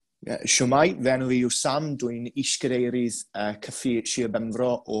Siwmai, fe enw fi yw Sam, dwi'n is-gadeirydd cyffi Sir Benfro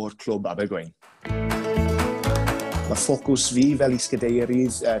o'r clwb Abergwein. Mae ffocws fi fel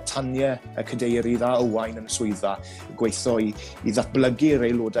is-gadeirydd, Tanya, y cadeirydd a Owain yn y swyddfa, gweithio i ddatblygu'r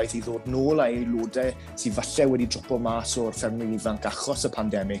aelodaeth i ddod nôl â aelodau sydd falle wedi dropo mas o'r ffermwyr ifanc achos y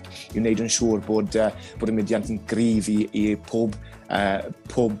pandemig i wneud yn siŵr bod y mudiant yn gryf i pob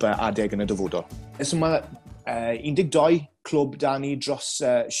adeg yn y dyfodol. So mae 12 clwb da ni dros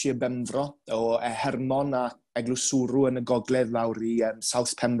Sir Benfro o Hermon a Eglwys Swrw yn y gogledd lawr i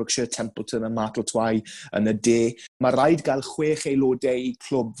South Pembrokeshire, Templeton a Martletwai yn y de. Mae rhaid gael 6 aelodau i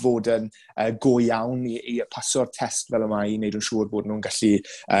clwb fod yn go iawn i paso'r test fel yma i wneud yn siŵr bod nhw'n gallu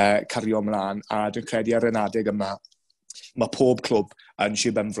cario ymlaen. A dwi'n credu ar yn adeg yma, mae pob clwb yn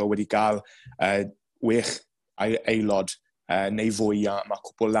Sir Benfro wedi cael 6 aelod neu fwy, a mae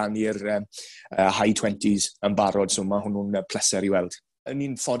cwbl lan i'r high 20s yn barod, so mae hwnnw'n pleser i weld.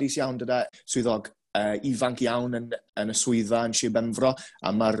 Ni'n ffodus iawn gyda swyddog ifanc iawn yn y swyddfa yn Sir Benfro,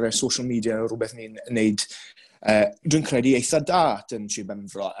 a mae'r social media rhywbeth ni'n wneud dwi'n credu eitha da yn Sir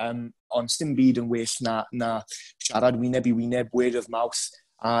Benfro, ond sdim byd yn well na siarad wyneb i wyneb, word of mouth,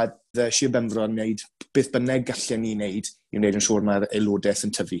 a Sir Benfro yn wneud beth bynnag gallen ni wneud i wneud yn siŵr mae'r aelodaeth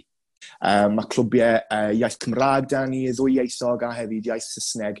yn tyfu. Mae clwbiau iaith Cymraeg da ni, ddwyieithog a hefyd iaith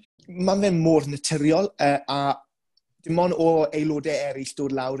Saesneg. Mae fe'n mor naturiol a dim ond o aelodau eraill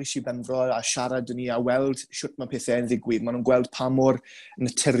dod lawr i Sir Benfro a siarad â ni a weld sut mae pethau'n ddigwydd. Maen nhw'n gweld pa mor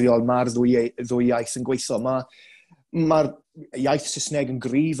naturiol mae'r ddwy iaith yn gweithio. Mae'r iaith Saesneg yn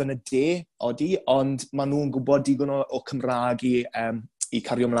gryf yn y de, odi, ond maen nhw'n gwybod digon o Cymraeg i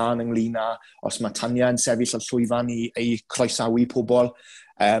cario ymlaen ynglyn â os mae Tanya yn sefyll ar llwyfan i croesawu pobl.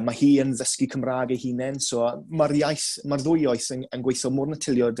 Mae hi yn ddysgu Cymraeg ei hunain, so mae'r ddwy iaith yn gweithio mor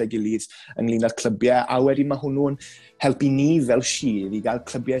naturiol â'i gilydd ynglyn â'r clybiau, a wedyn mae hwnnw'n helpu ni fel Sir i gael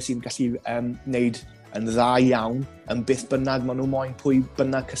clybiau sy'n gallu wneud yn dda iawn yn beth bynnag maen nhw moyn, pwy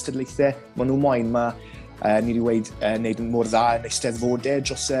bynnag cystadlaethau maen nhw moyn. Ni wedi wneud yn mor dda yn eisteddfodau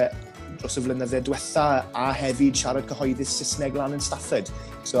dros y flynyddoedd diwetha a hefyd siarad cyhoeddus Saesneg lan yn Stafford.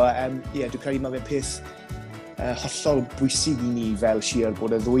 So dwi'n credu mae fe'n peth hollol bwysig i ni fel Sir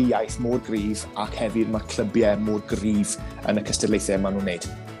bod y ddwy iaith mor gryf ac hefyd mae clybiau mor gryf yn y cystadlaethau maen nhw'n wneud.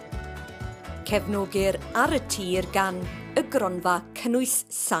 Cefnogir ar y tir gan y gronfa cynnwys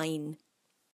sain.